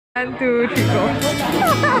1, 2, 3, go.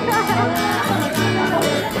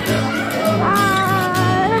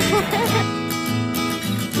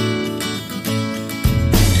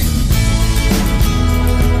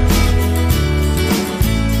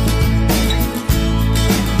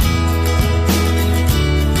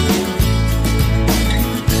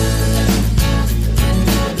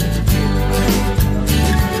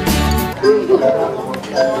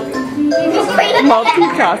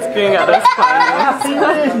 Multitasking at its finest.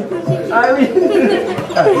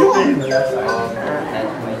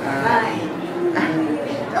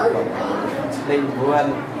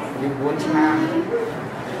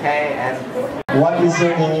 What is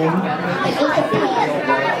your name? Are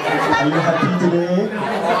you happy today?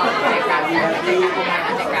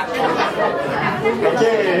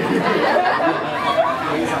 Okay.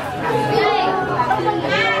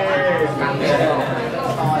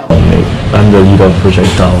 I'm the leader of Project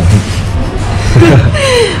Zhang. I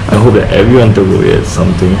hope that everyone took away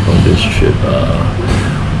something from this trip.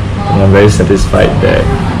 And I'm very satisfied that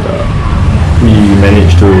we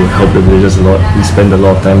managed to help the villagers a lot. We spent a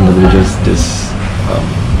lot of time in the villages this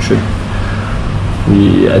trip.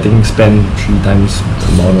 We, I think, spent 3 times the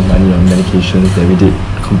amount of money on medications that we did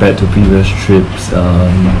compared to previous trips.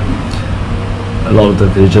 A lot of the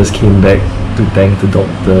villagers came back to thank the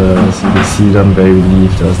doctors. You could see them very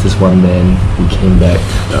relieved. There was this one man who came back.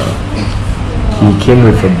 He came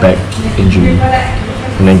with a back injury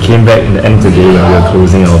and then came back in the end of the day when we were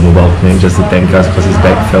closing our mobile clinic just to thank us because his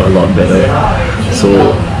back felt a lot better.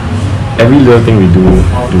 So every little thing we do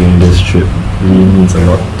during this trip really means a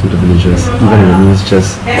lot to the villagers, even if it means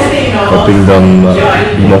just helping them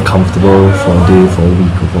be more comfortable for a day, for a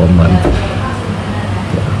week, or for a month.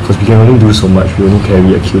 Because we can only do so much. We only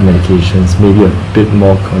carry acute medications, maybe a bit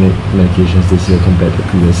more chronic medications this year compared to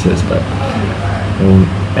previous years, but I mean,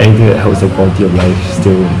 anything that helps their quality of life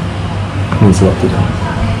still means a lot to them.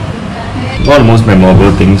 One of the most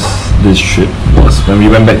memorable things this trip was when we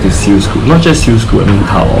went back to SEAL school. Not just SEAL school, I mean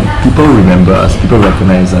Taiwan. People remember us, people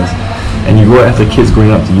recognize us, and you go after kids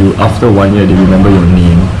going up to you, after 1 year they remember your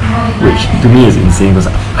name, which to me is insane because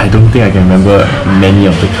I don't think I can remember many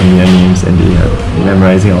of the Khmer names, and they're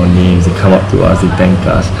memorizing our names, they come up to us, they thank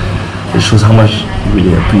us. It shows how much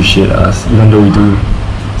they appreciate us, even though we do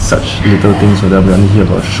such little things for them. We only here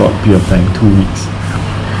for a short period of time, 2 weeks.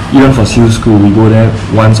 Even for SEAL school, we go there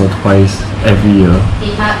once or twice every year.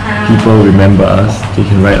 People remember us, they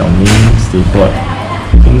can write our names, they bought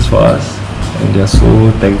things for us, and they're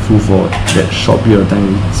so thankful for that short period of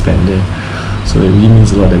time we spent there. So it really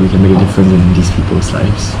means a lot that we can make a difference in these people's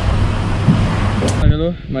lives. Hi,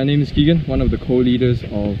 hello, my name is Keegan, one of the co-leaders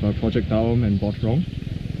of Project Daom and Botrong.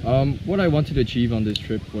 What I wanted to achieve on this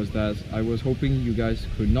trip was that I was hoping you guys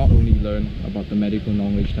could not only learn about the medical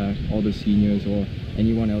knowledge that all the seniors or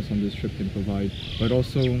anyone else on this trip can provide, but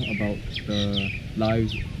also about the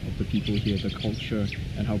lives of the people here, the culture,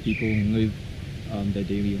 and how people live their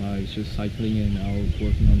daily lives, just cycling in and out,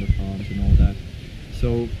 working on the farms and all that.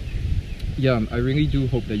 So yeah, I really do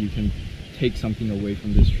hope that you can take something away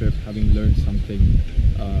from this trip, having learned something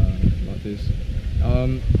about this.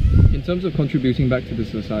 In terms of contributing back to the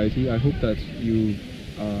society, I hope that you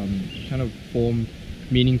kind of form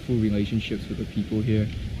meaningful relationships with the people here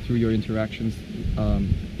through your interactions,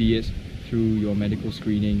 be it through your medical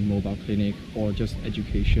screening, mobile clinic, or just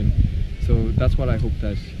education. So that's what I hope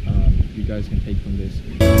that you guys can take from this.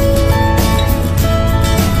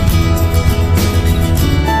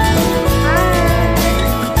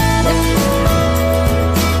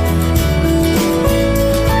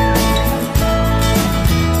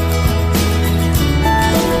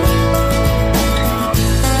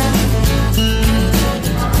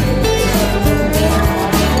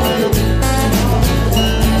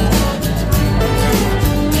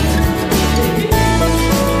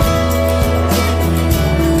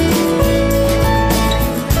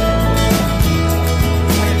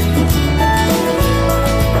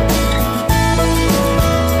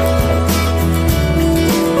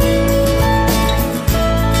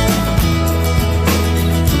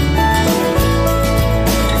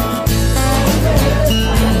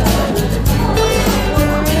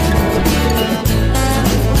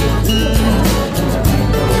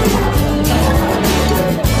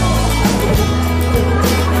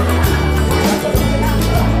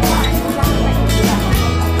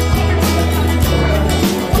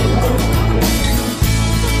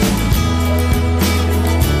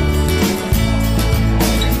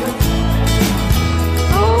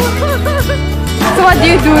 So what do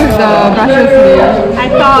you do with the brushes today? I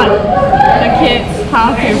taught the kids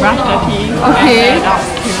how to brush their teeth. Okay. And the adults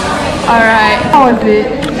too. Alright. How was it?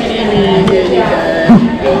 Really, really good. Oh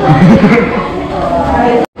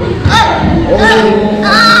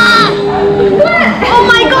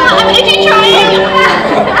my god, I'm itchy trying!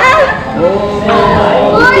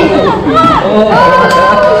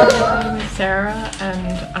 I'm Sarah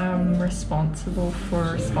and I'm responsible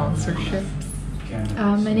for sponsorships.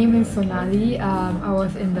 My name is Sonali. I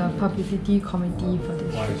was in the publicity committee for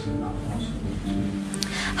this trip.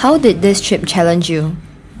 How did this trip challenge you?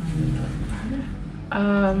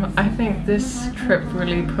 I think this trip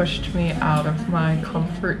really pushed me out of my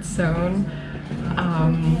comfort zone.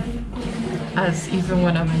 As even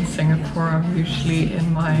when I'm in Singapore, I'm usually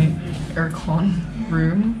in my aircon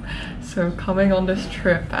room. So coming on this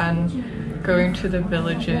trip and going to the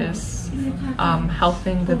villages,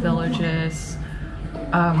 helping the villages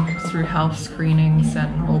through health screenings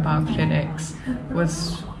and mobile clinics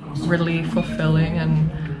was really fulfilling and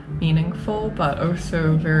meaningful, but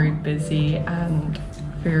also very busy and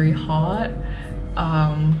very hot.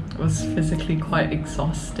 It was physically quite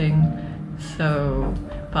exhausting,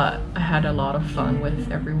 but I had a lot of fun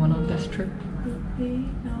with everyone on this trip.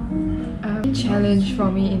 A challenge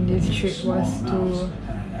for me in this trip was to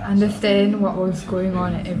understand what was going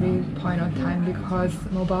on at every point of time, because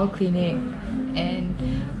mobile clinic and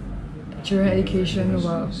children education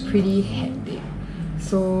were pretty hectic.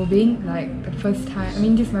 So being like the first time,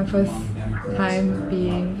 this is my first time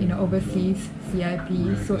being in overseas CIP,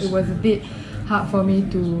 so it was a bit hard for me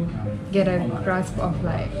to get a grasp of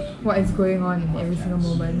like what is going on in every single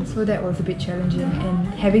moment. So that was a bit challenging, and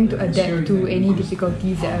having to adapt to any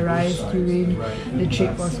difficulties that arise during the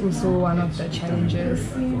trip was also one of the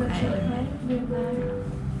challenges. And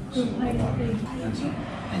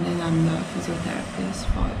then I'm the physiotherapist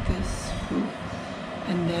for this group,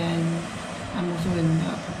 and then I'm also in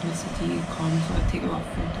the publicity comm, so I take a lot of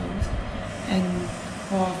photos. And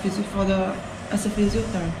as a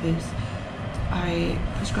physiotherapist, I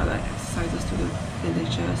prescribe like exercises to the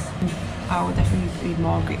villagers. I would definitely be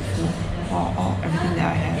more grateful for everything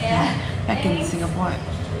that I have now. Back in Singapore,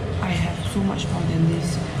 I have so much more than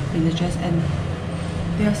these villagers, and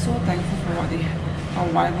they are so thankful for what they have, or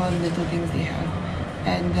whatever little things they have.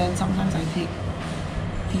 And then sometimes I take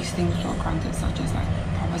these things for granted, such as like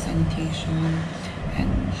proper sanitation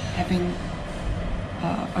and having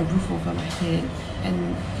a roof over my head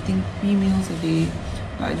and eating 3 meals a day.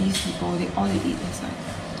 Like these people, all they eat is like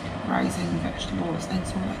rice and vegetables, and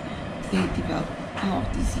so like they develop a lot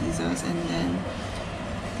of diseases, and then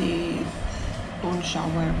they don't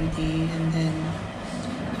shower every day, and then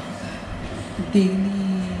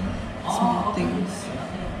daily small things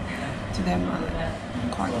to them are like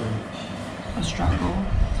quite a struggle.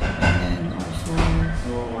 And then also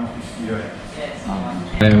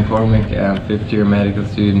I'm Cormac, I'm a 5th year medical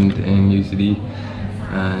student in UCD,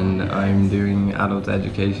 and I'm doing adult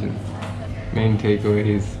education. Main takeaway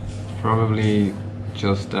is probably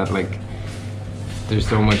just that there's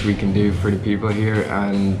so much we can do for the people here,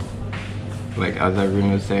 and as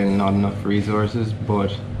everyone was saying, not enough resources,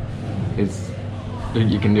 but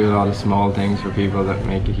you can do a lot of small things for people that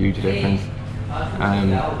make a huge difference.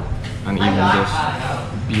 And even just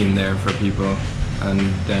being there for people and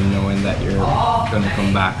then knowing that you're going to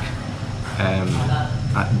come back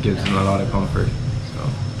gives them a lot of comfort. So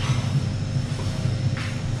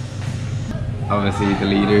obviously the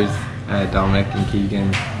leaders, Dominic and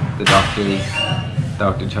Keegan, the doctors,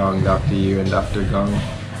 Dr. Zhang, Dr. Yu and Dr. Gong,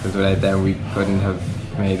 because without them we couldn't have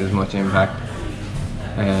made as much impact.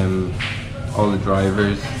 All the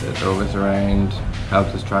drivers that drove us around,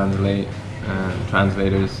 helped us translate,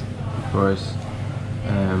 translators of course,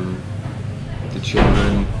 the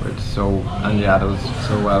children and the adults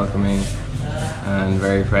so welcoming and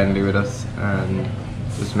very friendly with us, and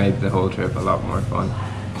just made the whole trip a lot more fun.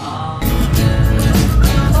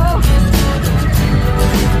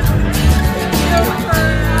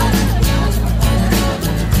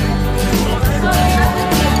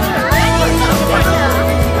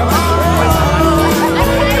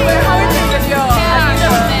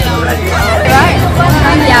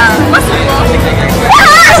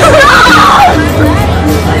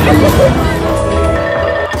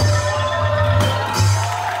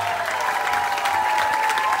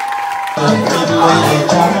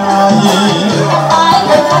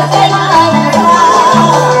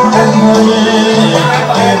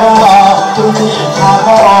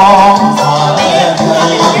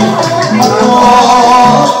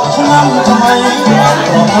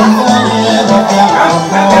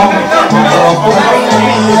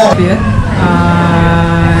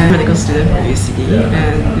 I'm a medical student at UCD,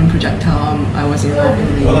 and in project time I was involved in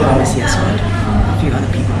the pharmacy as well, a few other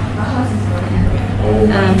people.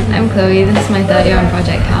 I'm Chloe. This is my third year on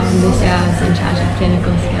Project Town. This year I was in charge of clinical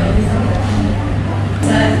skills.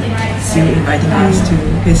 Sue inviting us to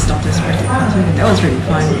his daughter's birthday party. That was really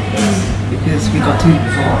fun because we got to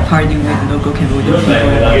party with local Cambodian people,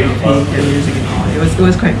 playing their music and all. It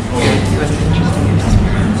was quite good. It was an interesting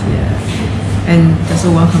experience. Yeah. And they're so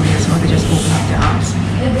welcoming as well. They just opened up their arms,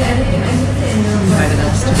 invited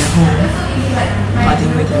us to their home,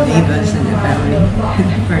 partying with their neighbors and their family and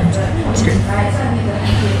their friends. It was great.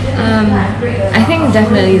 I think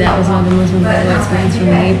definitely that was one of the most memorable experiences for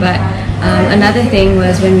me, but another thing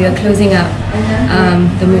was when we were closing up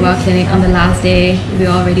the mobile clinic on the last day. We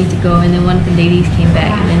were all ready to go, and then one of the ladies came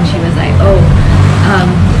back and then she was like, oh,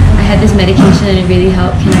 I had this medication and it really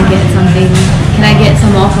helped. Can I get something? Can I get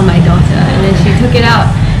some more for my daughter? And then she took it out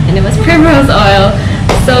and it was primrose oil.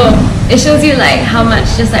 So it shows you like how much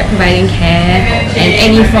just like providing care and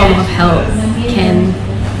any form of help can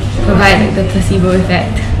provide like the placebo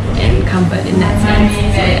effect and comfort in that sense.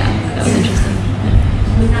 So yeah, that was interesting.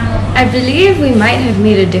 I believe we might have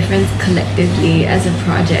made a difference collectively as a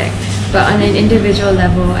project, but on an individual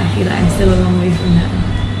level, I feel like I'm still a long way from that.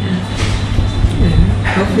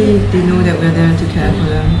 Hopefully they know that we're there to care for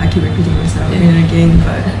them. I keep repeating myself again and again,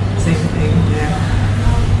 but same thing. Yeah,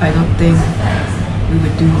 I don't think we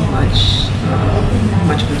would do much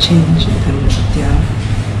of a change in terms of their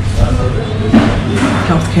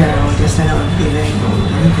healthcare or their standard of living or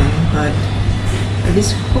anything, but at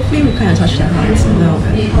least hopefully we kind of touch their hearts a little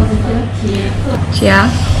bit.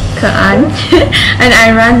 Chia, Kean, and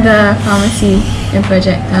I run the pharmacy in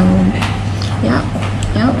Project Yep.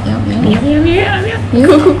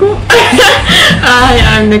 Cool. Hi,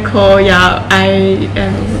 I'm Nicole. Yeah, I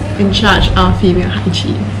am in charge of female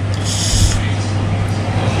hygiene.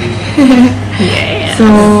 Yeah. So,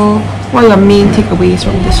 what are your main takeaways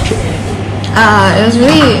from this trip? It was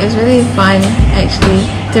really fun actually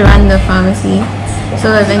to run the pharmacy. So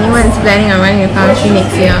if anyone's planning on running a pharmacy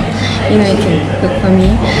next year, you know, you can look for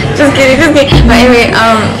me. Just kidding. But anyway,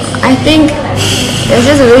 I think it was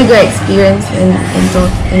just a really good experience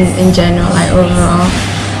in general, like overall.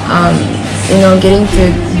 You know, getting to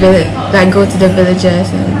go to the villages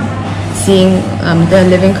and seeing their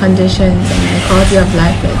living conditions and the quality of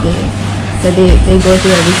life that they go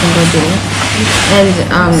through every single day. And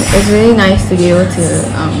it's really nice to be able to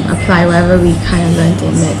apply whatever we kind of learned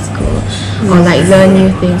in med school, or like learn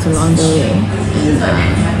new things along the way,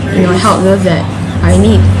 and you know, help those that are in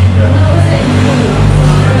need.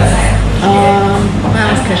 What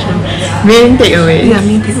else question? Main takeaway. Yeah,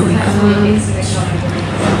 main takeaway.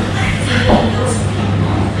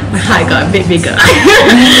 My heart got a bit bigger.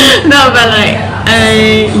 No, but like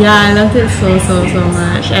I loved it so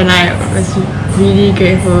much, and I was really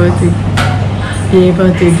grateful to be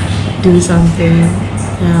able to do something,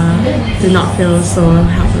 to not feel so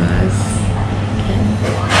helpless.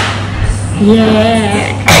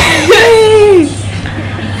 Yeah.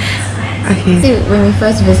 Okay. See, when we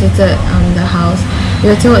first visited the house, we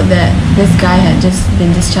were told that this guy had just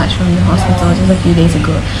been discharged from the hospital just a few days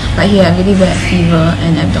ago, but he had really bad fever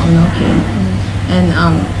and abdominal pain, and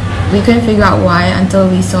we couldn't figure out why until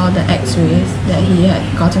we saw the x-rays that he had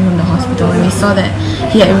gotten from the hospital, and we saw that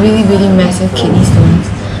he had really massive kidney stones,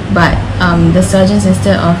 but the surgeons,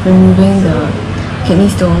 instead of removing the kidney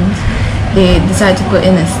stones, they decided to put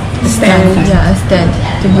in a stent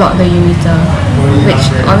to block the ureter, which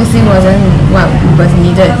obviously wasn't what was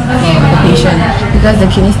needed for the patient, because the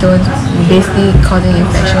kidney stones were basically causing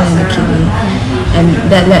infection in the kidney, and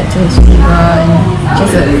that led to his fever and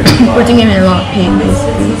just putting him in a lot of pain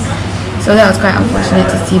basically. So that was quite unfortunate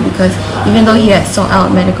to see, because even though he had sought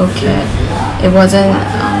out medical care, it wasn't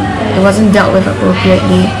dealt with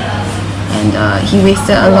appropriately, and he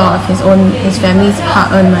wasted a lot of his family's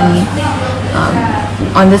hard-earned money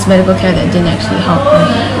on this medical care that didn't actually help him.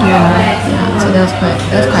 So that was quite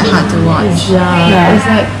hard to watch.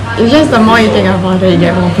 It's just the more you think about it, you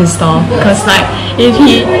get more pissed off, because like if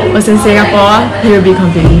he was in Singapore, he would be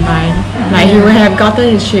completely fine. Like he would have gotten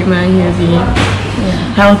his treatment, he would be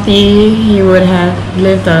healthy, he would have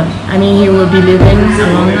lived he would be living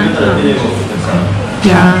a long life.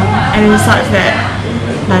 And it sucks that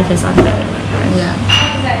life is unfair.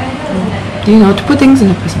 You know, to put things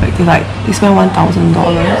into perspective, like they spend $1,000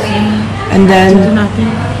 and then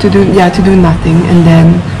to do nothing, and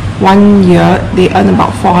then 1 year they earn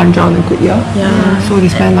about 400 on a good year. So they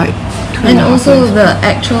spend like 2.5 And also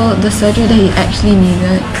the surgery that he actually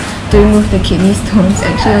needed to remove the kidney stones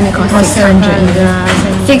actually only cost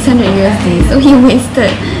 600 USD. So he wasted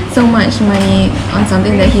so much money on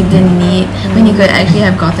something that he didn't need when he could actually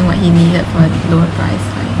have gotten what he needed for a lower price.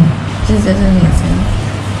 Like, it just doesn't make sense.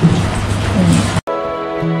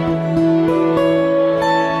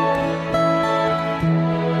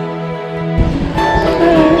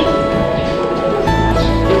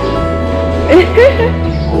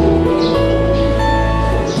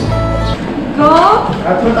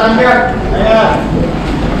 Put under. Yeah.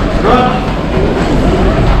 Good.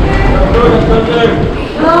 Good.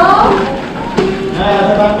 Go.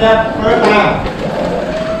 Put under. First time.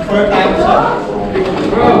 First time.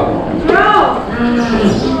 Grow. Grow.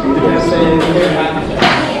 You can say first time.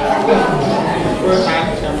 First time.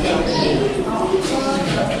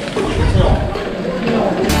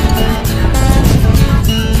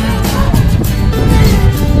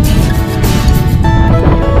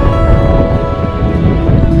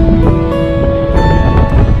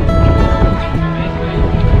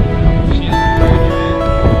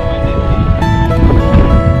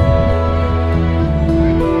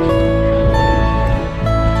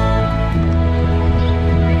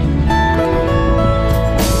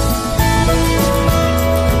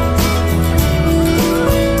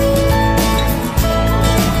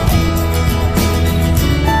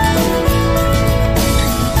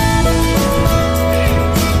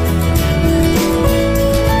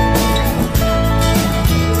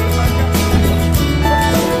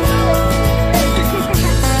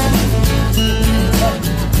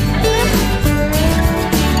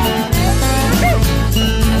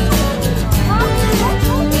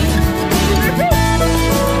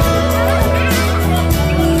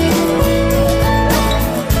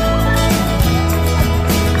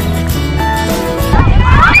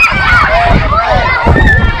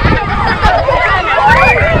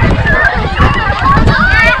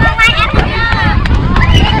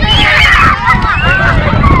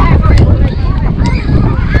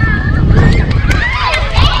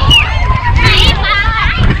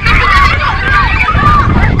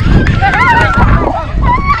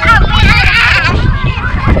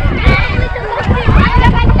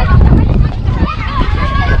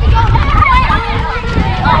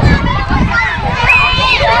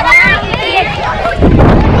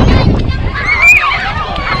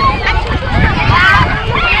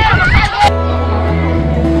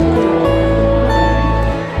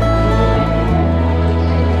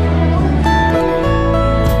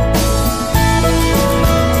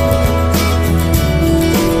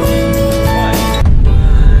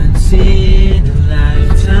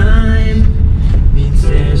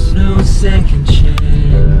 Second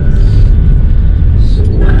chance, so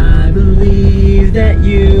I believe that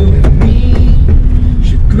you and me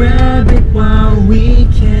should grab it while we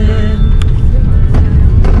can.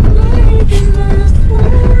 Make it last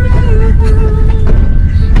forever,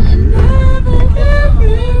 and never get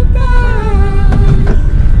it back.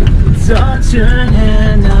 Touch your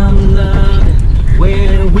hand, I'm loving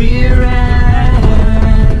where we're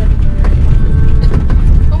at.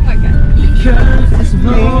 Oh my god. Because this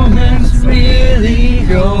moment's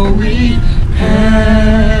really all we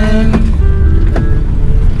have.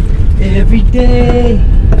 Every day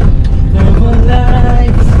of our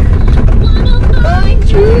lives, wanna find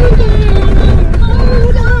you there,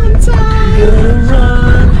 hold on tight. Gonna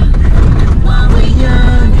run while we're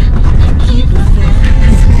young, keep it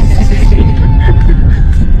fast.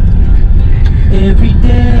 Every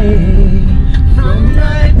day from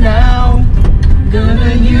right now,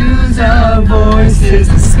 gonna use our voices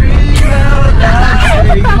to scream out loud.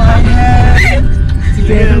 Take my hand,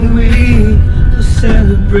 together we will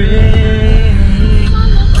celebrate.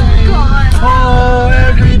 Oh,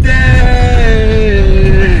 every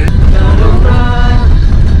day. Gonna run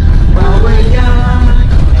while we're young,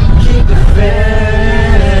 keep it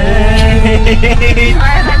faith.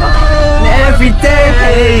 Every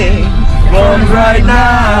day, from right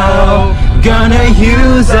now, gonna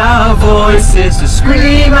use our voices to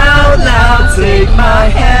scream out loud. Take my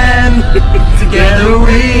hand, together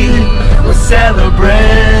we will celebrate.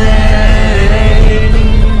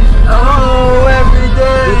 Oh, every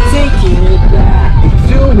day we're taking it back,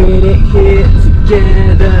 doing it here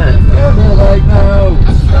together. Never like now,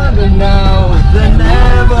 stronger now than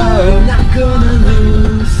ever. Not gonna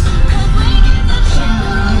lose,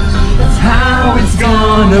 that's how it's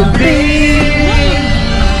gonna be.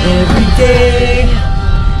 Every day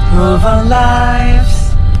of our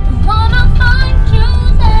lives, wanna find you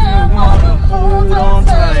there, wanna hold on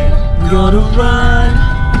tight. Gonna run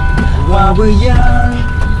while we're young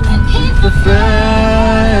and keep the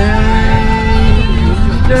faith.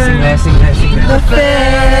 Sing that, sing that, sing that. The faith.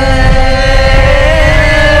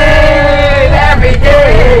 Every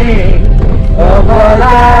day of our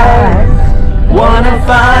lives, wanna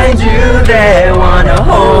find you there, wanna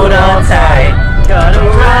hold on tight. Gonna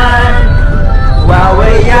run while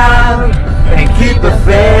we're young and keep the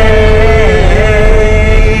faith.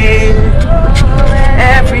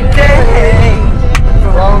 Every day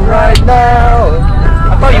from right now.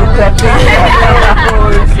 I thought you were clapping.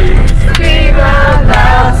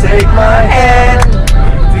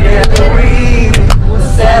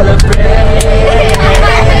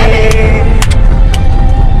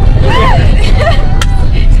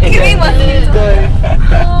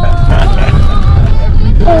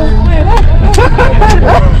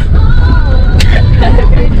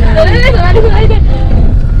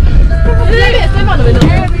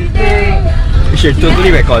 should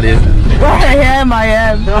totally record it. I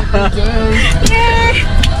am.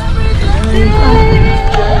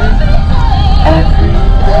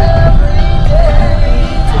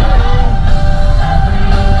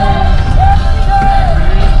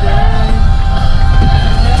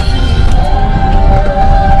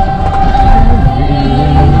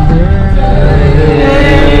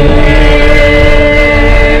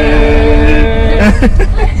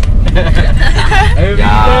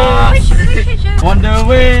 On the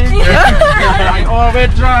way, I always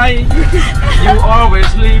try, you always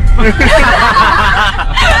sleep.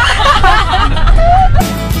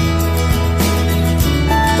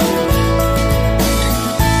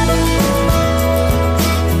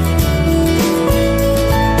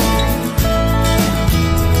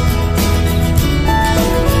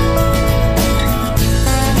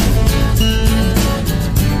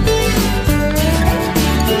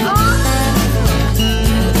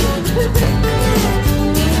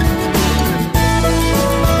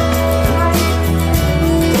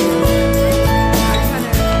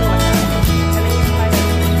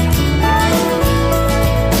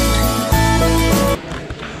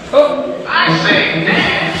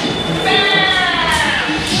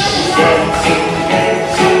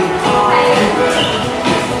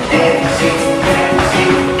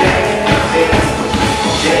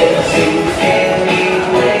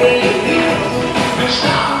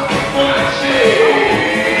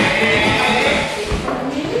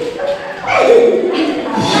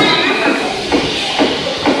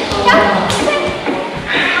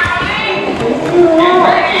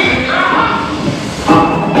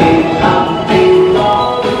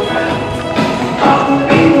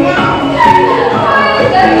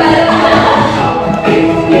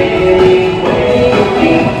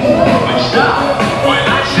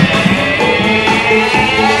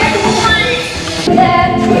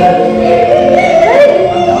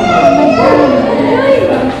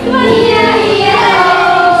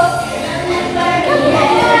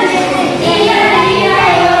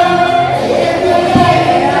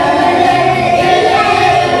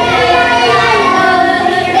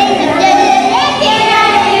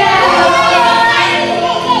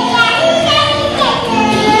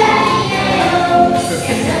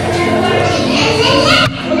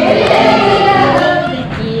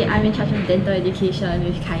 dental education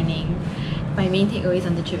with Kaining. My main takeaways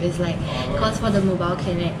on the trip is like, cause for the mobile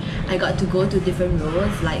clinic, I got to go to different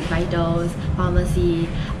roles like vitals, pharmacy,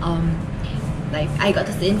 like I got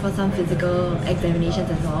to sit in for some physical examinations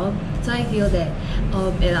as well. So I feel that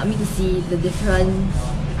it allowed me to see the different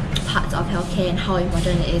parts of healthcare and how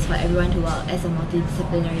important it is for everyone to work as a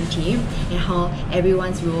multidisciplinary team, and how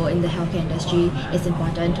everyone's role in the healthcare industry is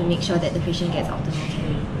important to make sure that the patient gets optimal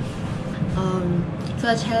care. So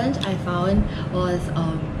a challenge I found was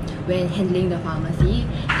when handling the pharmacy,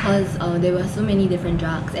 because there were so many different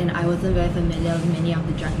drugs and I wasn't very familiar with many of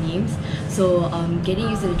the drug names. So getting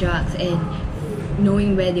used to the drugs and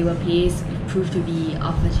knowing where they were placed proved to be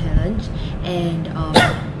of a challenge, and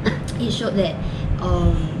it showed that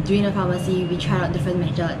during the pharmacy we tried out different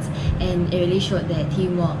methods, and it really showed that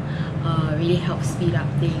teamwork really helps speed up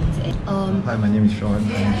things. Hi, my name is Sean.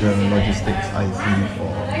 I'm the logistics IC for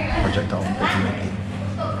Project Down 2019.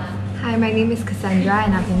 Hi, my name is Cassandra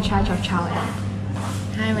and I'm in charge of child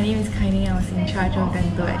health. Hi, my name is Kaining. I was in charge of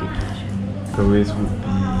dental education. The ways would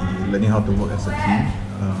be learning how to work as a team,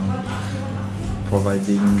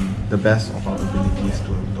 providing the best of our abilities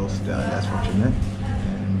to those that are less fortunate,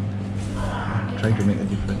 and trying to make a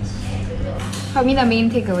difference. For me, the main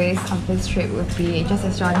takeaways of this trip would be, just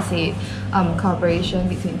as John said, cooperation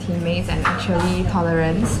between teammates and actually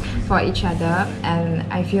tolerance for each other. And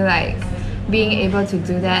I feel like being able to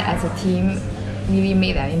do that as a team really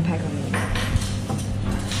made an impact on me.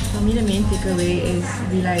 For me, the main takeaway is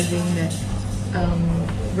realizing that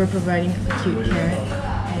we're providing acute care,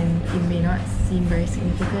 and it may not seem very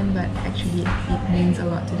significant, but actually it means a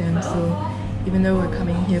lot to them. So even though we're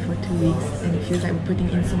coming here for 2 weeks and it feels like we're putting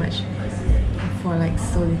in so much for like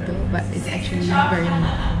so little, but it's actually very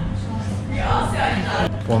meaningful.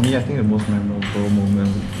 For me, I think the most memorable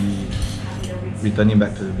moment would be returning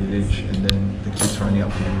back to the village and then the kids running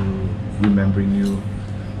up to you, remembering you.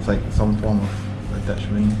 It's like some form of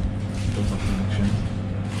attachment in terms of connection.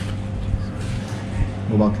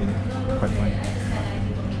 Mobile clinic, quite fun.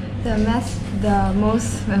 The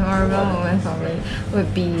most memorable moment for me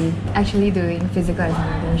would be actually doing physical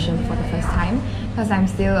examination for the first time, because I'm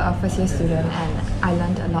still a first year student and I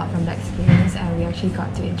learned a lot from the experience, and we actually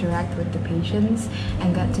got to interact with the patients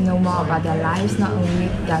and got to know more about their lives, not only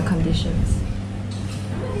their conditions.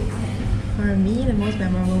 For me, the most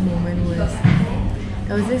memorable moment was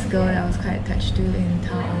there was this girl that I was quite attached to in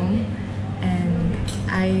Taom,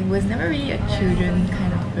 and I was never really a children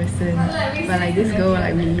kind of person, but like this girl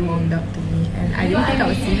like really warmed up to me, and I didn't think I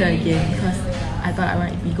would see her again because I thought I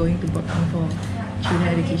might be going to Brooklyn for children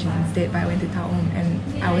education instead, but I went to Taom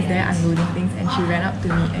and I was there unloading things, and she ran up to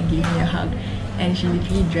me and gave me a hug, and she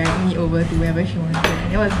literally dragged me over to wherever she wanted,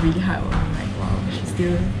 and it was really heartwarming. Like wow, she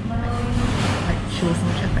still like shows so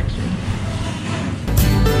much affection.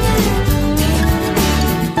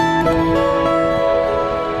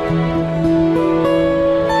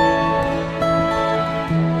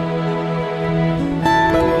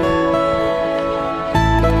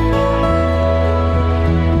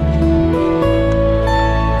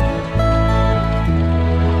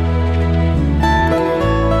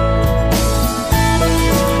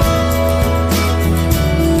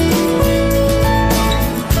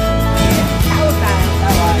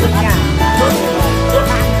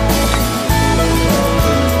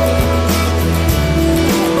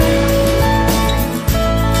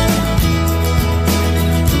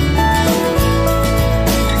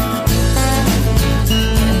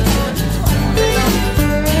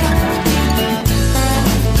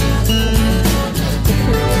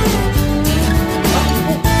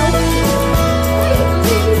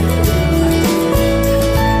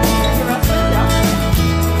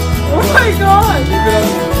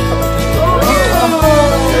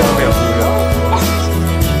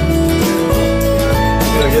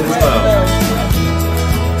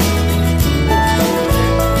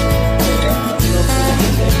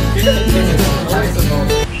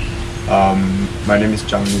 My name is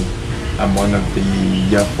Zhang. I'm one of the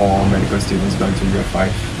year 4 medical students going to year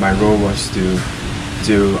 5. My role was to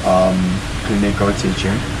do clinical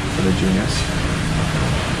teaching for the juniors.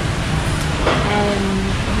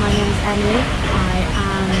 My name is Emily.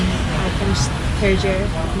 I finished 3rd year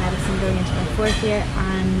of medicine going into my 4th year,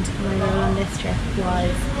 and my role on this trip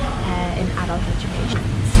was in adult education.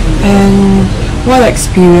 And what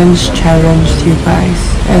experience challenged you guys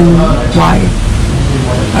and why?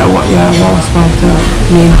 What was one of the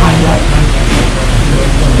main highlights?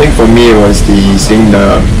 I think for me it was seeing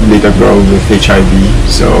the little girl with HIV.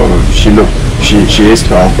 So she is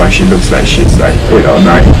 12, but she looks like she's like 8 or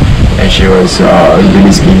 9, and she was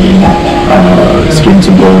really skinny, skin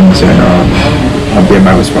to bones, and her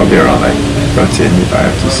BMI was probably around like 13 if I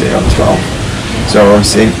have to say, or 12. So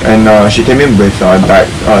she came in with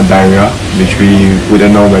diarrhea, which we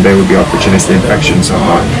wouldn't know whether it would be opportunistic infections or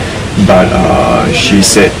not. But she's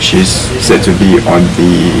said to be on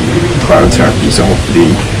the cryotherapy, so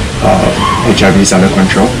hopefully HIV is under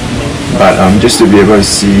control. But just to be able to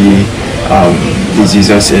see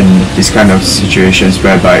diseases in these kind of situations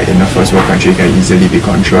whereby in a first world country can easily be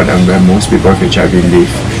controlled, and where most people with HIV live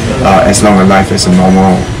as long a life as a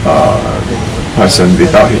normal person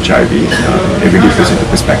without HIV, it really puts into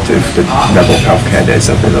perspective the level of healthcare that is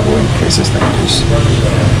available in places like this.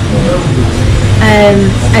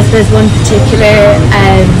 I suppose one particular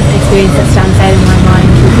experience that stands out in my mind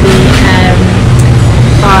would be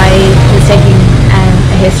I was taking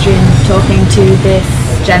a history and talking to this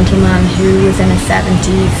gentleman who was in his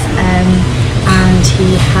 70s, and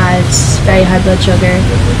he had very high blood sugar. It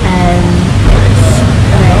was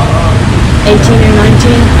about 18 or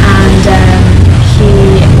 19, and he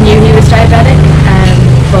knew he was diabetic,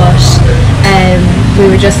 but we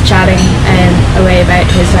were just chatting away about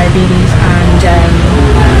his diabetes, and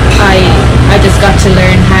I just got to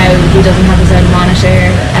learn how he doesn't have his own monitor.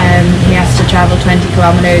 He has to travel 20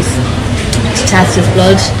 kilometers to test his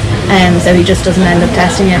blood, so he just doesn't end up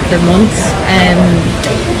testing it for months.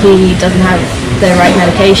 He doesn't have the right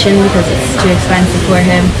medication because it's too expensive for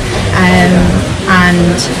him,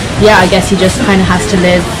 and yeah, I guess he just kind of has to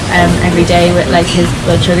live every day with like his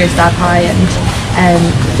blood sugar's that high, and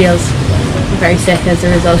feels very sick as a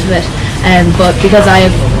result of it. But because I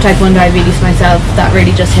have type 1 diabetes myself, that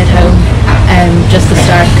really just hit home, just the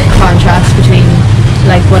stark contrast between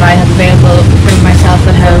like what I have available for myself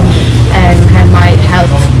at home, and my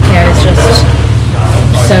health care is just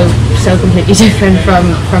so completely different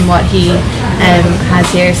from what he has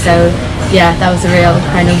here. So yeah, that was a real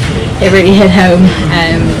kind of, it really hit home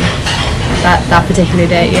that particular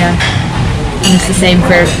day, yeah. And it's the same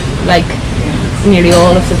for like nearly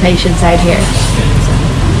all of the patients out here.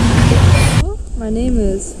 My name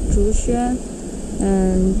is Zhu Xuan,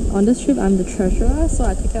 and on this trip I'm the treasurer, so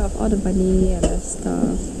I take care of all the money and the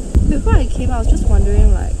stuff. Before I came, I was just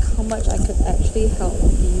wondering like how much I could actually help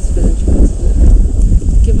these villagers,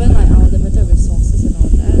 given like our limited resources and all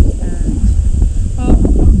that. And well,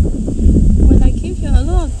 when I came here, a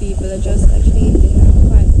lot of the villagers actually, they have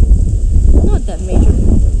quite not that major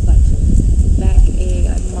problems like backache,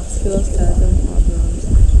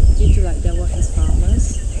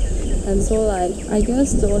 So like, I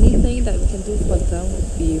guess the only thing that we can do for them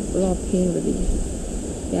would be a lot of pain relief.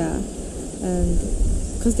 Yeah, and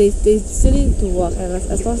because they still need to walk, and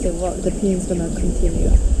as long as they walk, the pain is gonna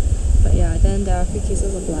continue. But yeah, then there are a few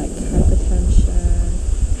cases of like hypertension,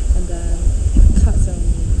 and then cuts and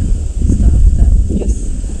stuff that just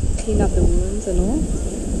clean up the wounds and all.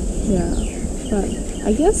 Yeah, but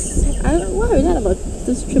I guess what I really like about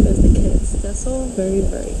this trip is the kids. They're so very,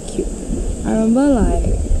 very cute. I remember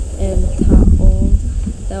like in Taom,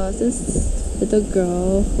 there was this little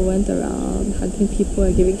girl who went around hugging people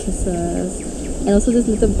and giving kisses, and also this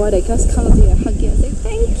little boy that just comes up to you and hug you and say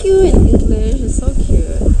thank you in English. It's so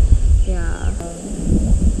cute. Yeah,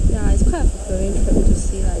 yeah, it's quite a fulfilling trip to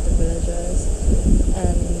see like the villages,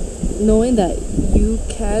 and knowing that you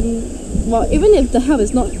can, well, even if the help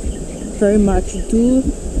is not very much, you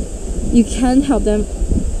can help them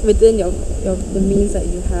within the means that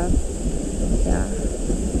you have. Yeah.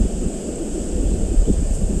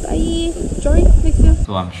 Bye. Joy, next year.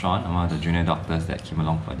 So I'm Sean. I'm one of the junior doctors that came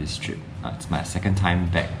along for this trip. It's my second time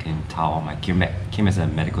back in Taom. I came as a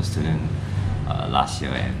medical student last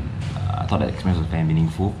year, and I thought that experience was very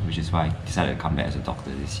meaningful, which is why I decided to come back as a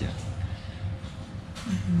doctor this year.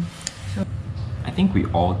 So I think we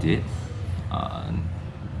all did,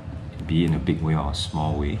 be it in a big way or a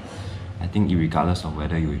small way. I think regardless of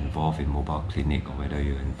whether you're involved in mobile clinic or whether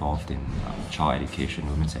you're involved in child education,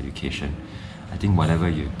 women's education, I think whatever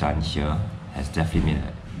you've done here has definitely made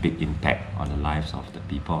a big impact on the lives of the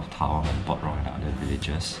people of Taom and Bot Rong and other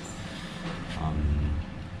villages.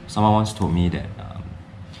 Someone once told me that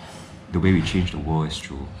the way we change the world is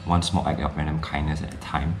through one small act of random kindness at a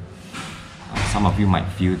time. Some of you might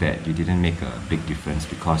feel that you didn't make a big difference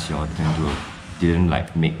because you didn't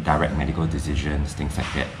like make direct medical decisions, things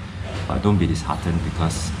like that. But don't be disheartened,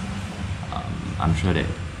 because I'm sure that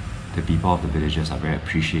the people of the villages are very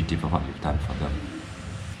appreciative of what you've done for them.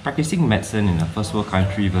 Practicing medicine in a first world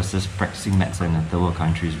country versus practicing medicine in a third world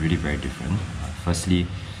country is really very different. Firstly,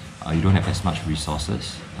 you don't have as much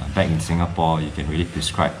resources. Back in Singapore, you can really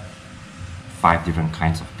prescribe 5 different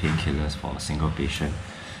kinds of painkillers for a single patient.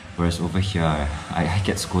 Whereas over here, I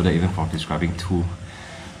get scolded even for prescribing 2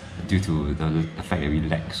 due to the fact that we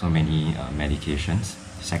lack so many medications.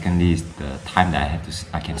 Secondly, is the time that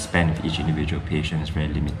I can spend with each individual patient is very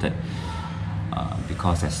limited,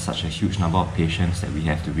 because there's such a huge number of patients that we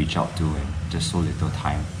have to reach out to and just so little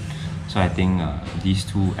time. So I think these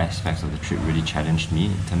 2 aspects of the trip really challenged me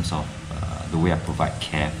in terms of the way I provide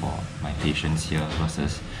care for my patients here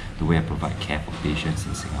versus the way I provide care for patients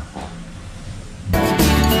in Singapore.